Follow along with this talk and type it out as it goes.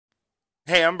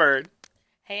Hey, I'm Bird,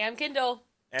 Hey, I'm Kendall.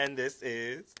 and this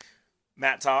is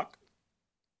Matt Talk.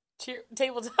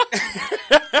 Table talk.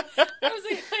 I was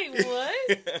like, wait,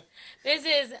 what? This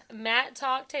is Matt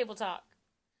Talk Table Talk.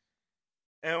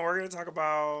 And we're going to talk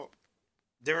about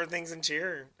different things in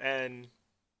cheer and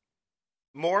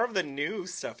more of the new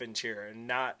stuff in cheer and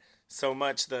not so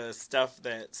much the stuff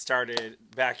that started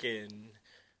back in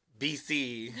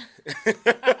BC.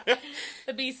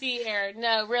 The BC era.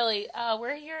 No, really,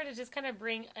 we're here to just kind of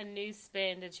bring a new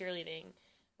spin to cheerleading.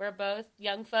 We're both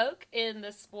young folk in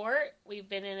the sport. We've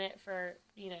been in it for,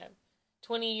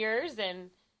 20 years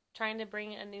and trying to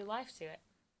bring a new life to it.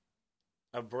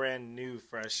 A brand new,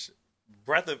 fresh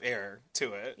breath of air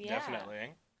to it, Yeah.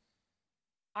 definitely.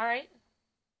 All right.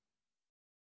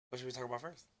 What should we talk about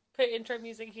first? Put intro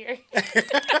music here.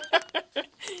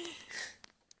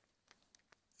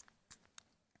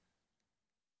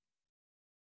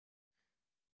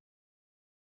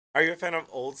 Are you a fan of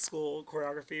old school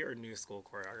choreography or new school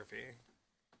choreography?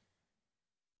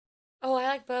 Oh, I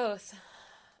like both.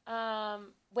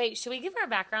 Wait, should we give our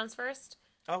backgrounds first?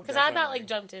 Oh, Because I've not like definitely.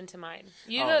 jumped into mine.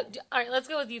 You go. Oh, All right, let's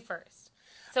go with you first.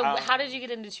 So, how did um, you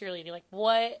get into cheerleading? Like,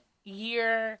 what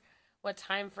year? What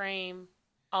time frame?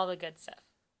 All the good stuff.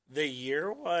 the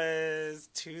year was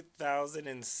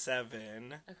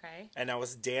 2007, Okay. and I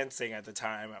was dancing at the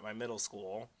time at my middle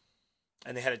school.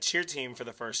 And they had a cheer team for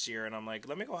the first year, and I'm like,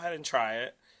 let me go ahead and try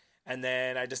it. And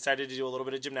then I decided to do a little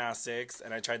bit of gymnastics,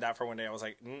 and I tried that for one day. I was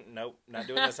like, nope, not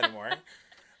doing this anymore.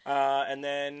 And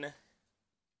then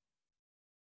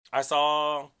I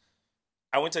saw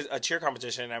I went to a cheer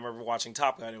competition. And I remember watching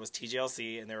Top Gun. It was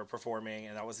TGLC, and they were performing,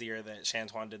 and that was the year that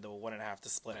Chantuan did the 1.5 to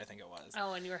split. I think it was.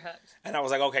 Oh, and you were hooked. And I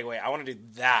was like, okay, wait, I want to do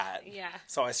that. Yeah.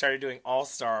 So I started doing All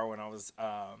Star when I was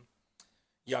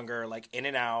younger, like in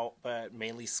and out, but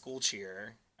mainly school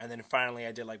cheer. And then finally,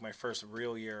 I did like my first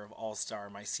real year of All Star,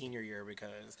 my senior year,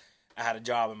 because I had a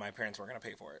job and my parents weren't gonna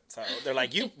pay for it. So they're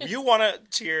like, you want to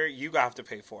cheer, you have to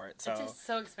pay for it. It's So just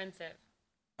so expensive.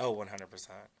 100%,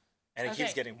 and it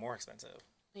keeps Okay. getting more expensive.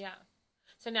 Yeah.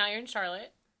 So now you're in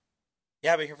Charlotte.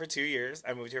 Yeah, I've been here for 2 years.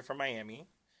 I moved here from Miami.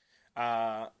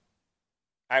 Uh,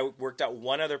 I worked at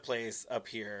one other place up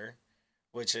here,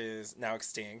 which is now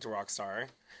extinct, Rockstar,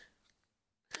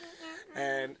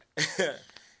 and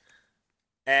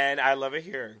and I love it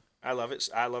here. I love it.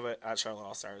 I love it at Charlotte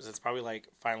All Stars. It's probably like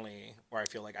finally where I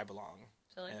feel like I belong,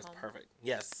 Feel and like it's home. perfect.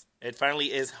 Yes, it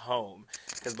finally is home.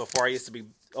 Because before I used to be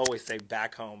always say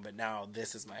back home, but now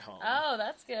this is my home. Oh,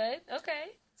 that's good. Okay.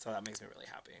 So that makes me really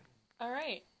happy. All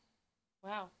right.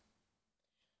 Wow.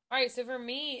 All right. So for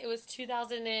me, it was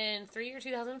 2003 or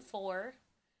 2004.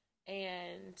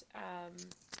 And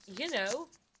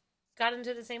got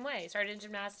into the same way. Started in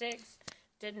gymnastics,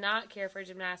 did not care for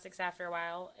gymnastics after a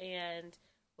while, and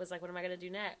was like, what am I going to do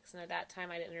next? And at that time,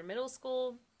 I didn't enter middle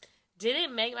school.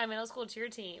 Didn't make my middle school cheer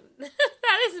team.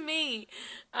 That is me.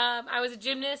 I was a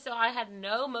gymnast, so I had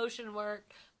no motion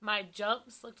work. My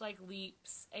jumps looked like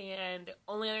leaps, and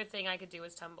only other thing I could do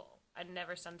was tumble. I'd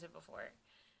never stunted before.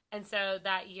 And so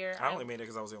that year, I only made it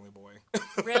because I was the only boy.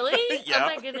 really? Oh Yeah.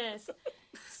 my goodness.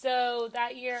 So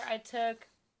that year I took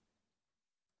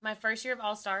my first year of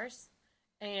All Stars,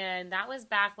 and that was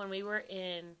back when we were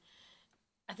in.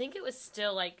 I think it was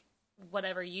still like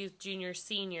whatever youth, junior,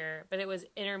 senior, but it was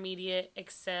intermediate,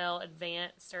 Excel,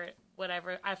 advanced, or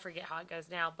whatever. I forget how it goes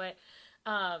now, but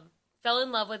um, fell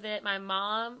in love with it. My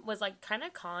mom was like kind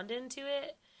of conned into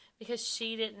it because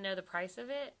she didn't know the price of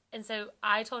it, and so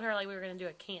I told her like we were going to do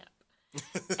a camp.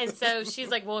 And so she's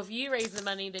like, well, if you raise the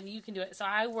money, then you can do it. So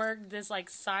I worked this like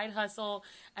side hustle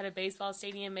at a baseball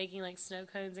stadium making like snow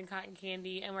cones and cotton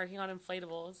candy and working on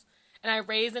inflatables. And I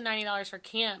raised the $90 for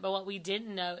camp, but what we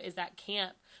didn't know is that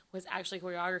camp was actually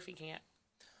choreography camp.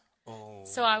 Oh.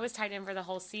 So I was tied in for the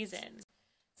whole season.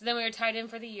 So then we were tied in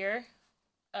for the year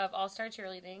of All Star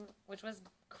Cheerleading, which was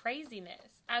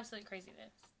craziness, absolute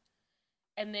craziness.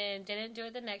 And then didn't do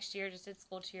it the next year, just did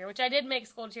school cheer, which I did make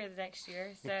school cheer the next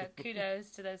year. So kudos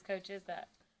to those coaches that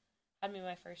had me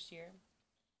my first year.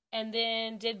 And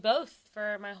then did both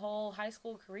for my whole high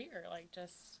school career, like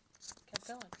just kept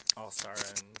going. All Star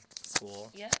in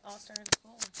school. Yeah, all star in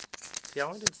school. See, I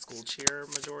only did school cheer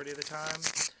majority of the time,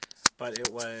 but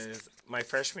it was my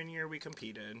freshman year we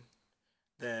competed.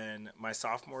 Then my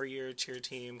sophomore year cheer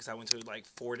team because I went to like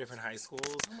four different high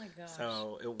schools, Oh my gosh.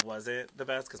 so it wasn't the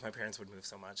best because my parents would move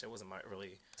so much. It wasn't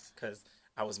really because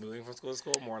I was moving from school to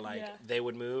school. More like Yeah. they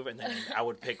would move and then I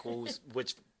would pick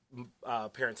which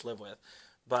parents live with.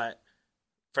 But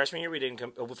freshman year we didn't.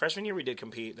 Freshman year we did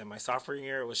compete. Then my sophomore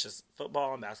year it was just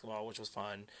football and basketball, which was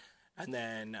fun. And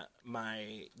then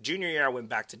my junior year I went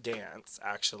back to dance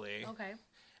actually, Okay.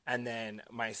 And then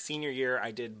my senior year,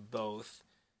 I did both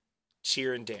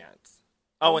cheer and dance.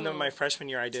 Oh, and then my freshman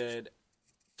year, I did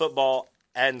football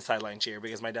and sideline cheer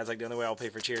because my dad's like, the only way I'll pay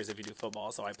for cheer is if you do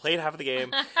football. So I played half of the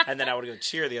game, and then I would go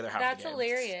cheer the other half of the game. That's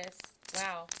hilarious.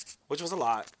 Wow. Which was a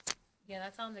lot. Yeah,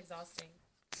 that sounds exhausting.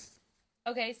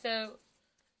 Okay, so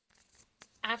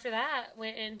after that,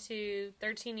 went into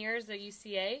 13 years at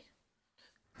UCA.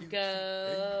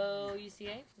 Go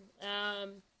UCA.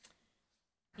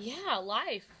 Yeah,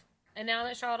 life. And now I'm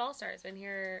at Charlotte All-Stars. Been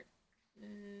here,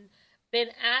 been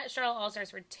at Charlotte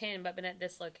All-Stars for 10, but been at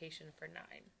this location for 9.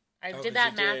 I did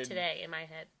that math today in my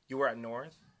head. You were at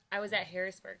North? I was at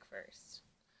Harrisburg first.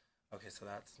 Okay, so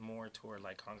that's more toward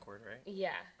like Concord, right?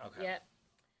 Yeah. Okay. Yep.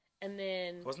 And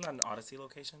then... Wasn't that an Odyssey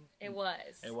location? It was.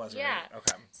 It was, yeah. Right?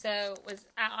 Okay. So, was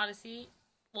at Odyssey...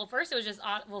 Well, first it was just...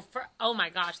 oh my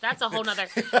gosh, that's a whole nother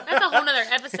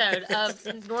episode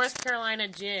of North Carolina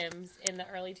gyms in the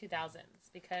early 2000s.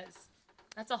 Because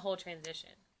that's a whole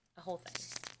transition. A whole thing.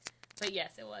 But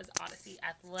yes, it was Odyssey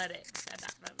Athletics at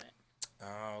that moment.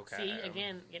 Oh, okay. See,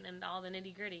 again, getting into all the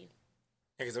nitty gritty.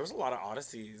 Yeah, because there was a lot of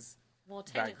Odysseys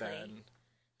back then.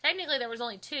 Technically, there was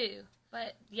only 2.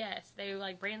 But yes, they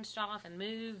like branched off and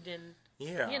moved and,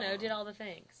 did all the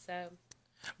things. So,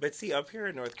 but see, up here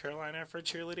in North Carolina for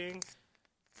cheerleading,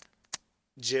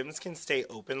 gyms can stay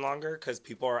open longer because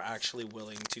people are actually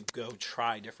willing to go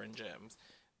try different gyms.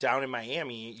 Down in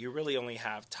Miami, you really only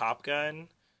have Top Gun,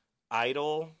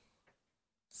 Idol,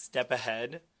 Step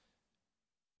Ahead,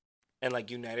 and like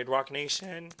United Rock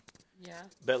Nation. Yeah.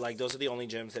 But like those are the only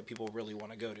gyms that people really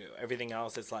want to go to. Everything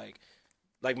else is like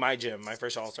my gym, my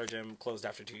first All-Star gym closed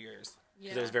after 2 years.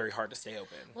 Because it was very hard to stay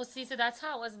open. Well, see, so that's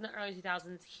how it was in the early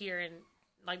 2000s here in,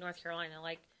 like, North Carolina.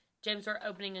 Like, gyms were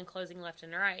opening and closing left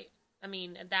and right. I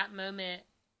mean, at that moment,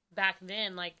 back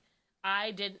then, like,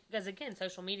 because, again,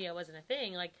 social media wasn't a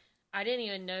thing. Like, I didn't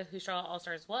even know who Charlotte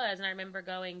All-Stars was. And I remember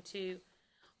going to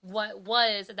what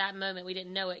was, at that moment, we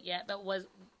didn't know it yet, but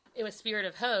it was Spirit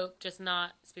of Hope, just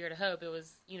not Spirit of Hope. It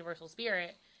was Universal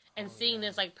Spirit. And seeing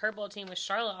this, like, purple team with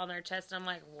Charlotte on their chest, and I'm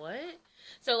like, what?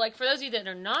 So, like, for those of you that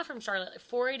are not from Charlotte,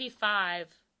 485,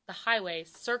 the highway,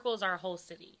 circles our whole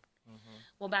city. Mm-hmm.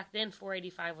 Well, back then,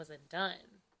 485 wasn't done.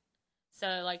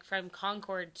 So, like, from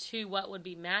Concord to what would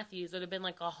be Matthews, it would have been,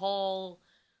 like, a whole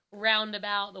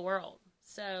roundabout the world.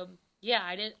 So, yeah,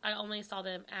 I only saw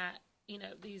them at,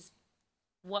 these,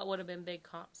 what would have been big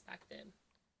comps back then.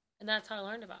 And that's how I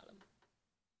learned about them.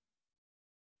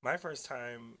 My first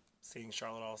time seeing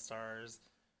Charlotte All-Stars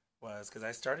was because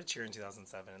I started cheering in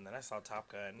 2007, and then I saw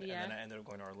Top Gun, and then I ended up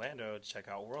going to Orlando to check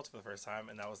out Worlds for the first time,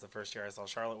 and that was the first year I saw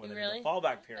Charlotte when they did the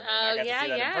fallback pyramid. I got to see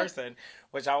that in person,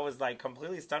 which I was like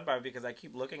completely stunned by because I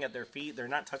keep looking at their feet; they're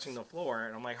not touching the floor,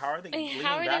 and I'm like, how are they leaning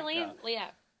back?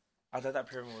 Yeah. I thought that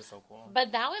pyramid was so cool.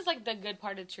 But that was like the good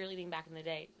part of cheerleading back in the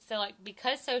day. So like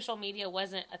because social media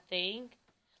wasn't a thing,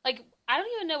 like I don't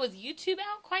even know, was YouTube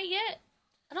out quite yet?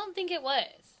 I don't think it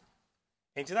was.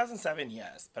 In 2007,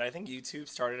 yes, but I think YouTube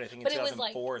started, in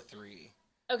 2004 or 3.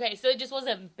 Okay, so it just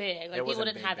wasn't big. Like, people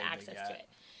didn't have access to it.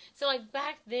 So, like,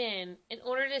 back then, in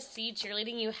order to see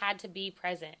cheerleading, you had to be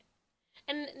present.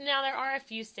 And now there are a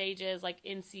few stages, like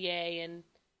NCA and,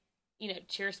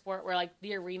 cheer sport, where, like,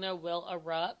 the arena will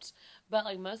erupt. But,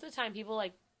 like, most of the time, people,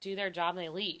 like, do their job and they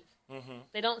leave. Mm-hmm.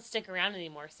 They don't stick around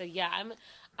anymore. So, yeah,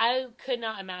 I could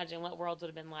not imagine what Worlds would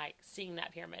have been like seeing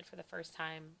that pyramid for the first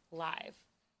time live.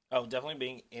 Oh, definitely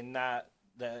being in the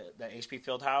HP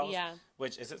Fieldhouse. Yeah.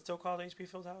 Which, is it still called HP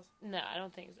Fieldhouse? No, I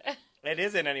don't think so. It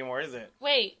isn't anymore, is it?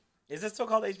 Wait. Is it still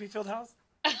called HP Fieldhouse?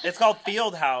 It's called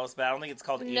Fieldhouse, but I don't think it's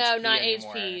called HP anymore. No, not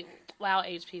HP. Wow,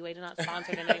 HP. Wait, not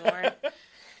sponsored anymore.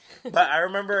 But I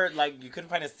remember, like, you couldn't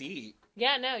find a seat.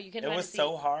 Yeah, no, you couldn't find a seat. It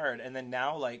was so hard. And then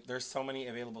now, like, there's so many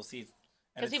available seats.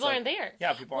 Because people aren't there.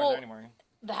 Yeah, people aren't there anymore.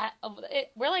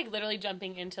 We're, like, literally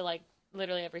jumping into, like,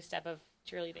 literally every step of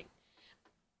cheerleading.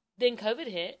 Then COVID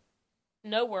hit.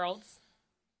 No Worlds.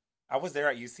 I was there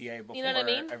at UCA before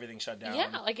everything shut down.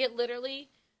 Yeah, like it literally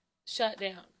shut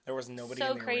down. There was nobody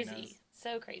in the arenas.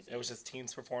 So crazy. It was just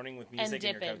teams performing with music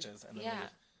and your coaches. And then leave.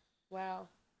 Wow.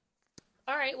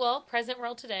 All right, well, present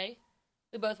world today.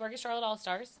 We both work at Charlotte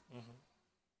All-Stars. Mm-hmm.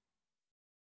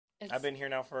 I've been here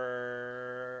now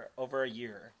for over a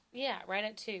year. Yeah, right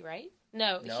at 2, right?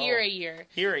 No, here a year.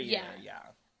 Here a year, yeah.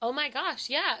 Oh my gosh,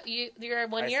 yeah. Your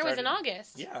 1 year was in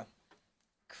August. Yeah.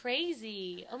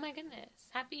 Crazy. Oh my goodness.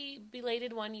 Happy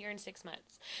belated 1 year and 6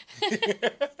 months.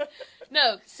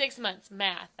 No, 6 months.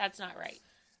 Math. That's not right.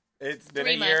 It's been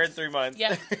a year and 3 months.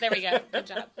 Yep, there we go. Good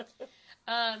job.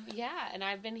 Yeah, and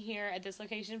I've been here at this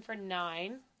location for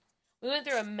 9. We went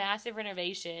through a massive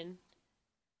renovation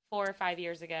 4 or 5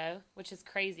 years ago, which is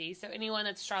crazy. So anyone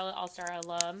that's Charlotte All-Star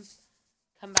alum,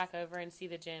 come back over and see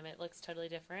the gym. It looks totally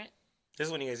different. This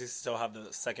is when you guys used to still have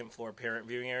the second floor parent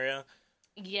viewing area?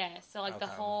 Yeah, so like the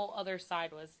whole other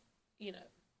side was, you know.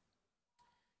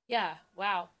 Yeah,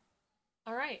 wow.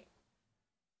 All right.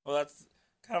 Well, that's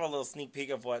kind of a little sneak peek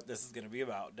of what this is going to be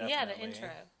about, definitely. Yeah, the intro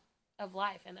of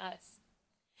life and us.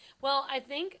 Well, I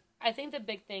think the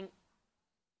big thing...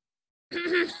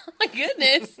 my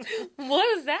goodness,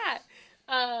 what was that?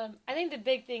 I think the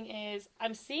big thing is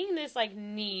I'm seeing this like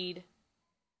need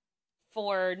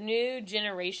for new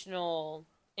generational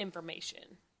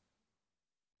information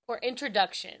or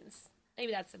introductions.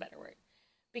 Maybe that's the better word,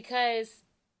 because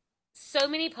so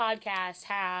many podcasts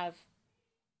have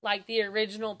like the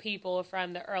original people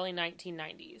from the early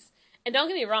 1990s. And don't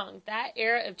get me wrong, that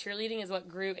era of cheerleading is what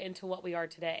grew into what we are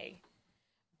today.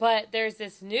 But there's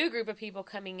this new group of people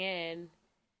coming in,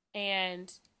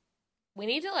 and we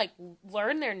need to like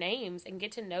learn their names and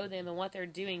get to know them and what they're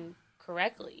doing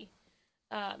correctly.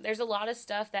 There's a lot of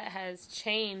stuff that has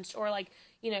changed, or like,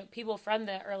 you know, people from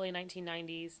the early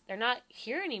 1990s, they're not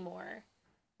here anymore.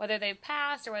 Whether they've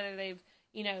passed or whether they've,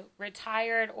 you know,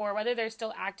 retired, or whether they're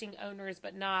still acting owners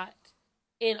but not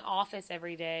in office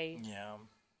every day. Yeah.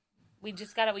 We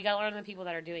gotta learn the people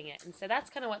that are doing it. And so that's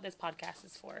kind of what this podcast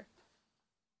is for.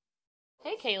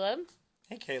 Hey, Caleb.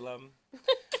 Hey, Caleb.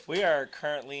 We are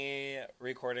currently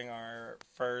recording our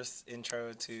first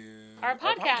intro to our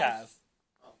podcast.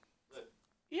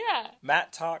 Yeah.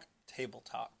 Matt Talk, Table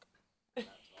Talk.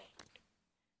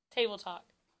 Table Talk.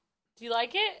 Do you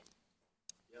like it?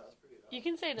 Yeah, that's pretty good. You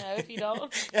can say no if you don't.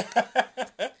 I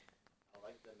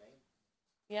like the name.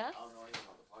 Yeah? I don't know anything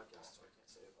about the podcast, so I can't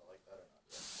say if I like that or not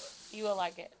yet. But... You will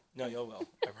like it. No, you will.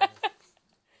 I promise.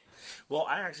 Well,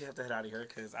 I actually have to head out of here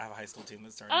because I have a high school team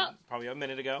that started probably a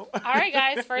minute ago. All right,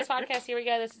 guys. First podcast. Here we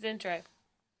go. This is intro.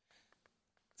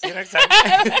 See you next time.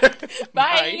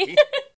 Bye. Bye.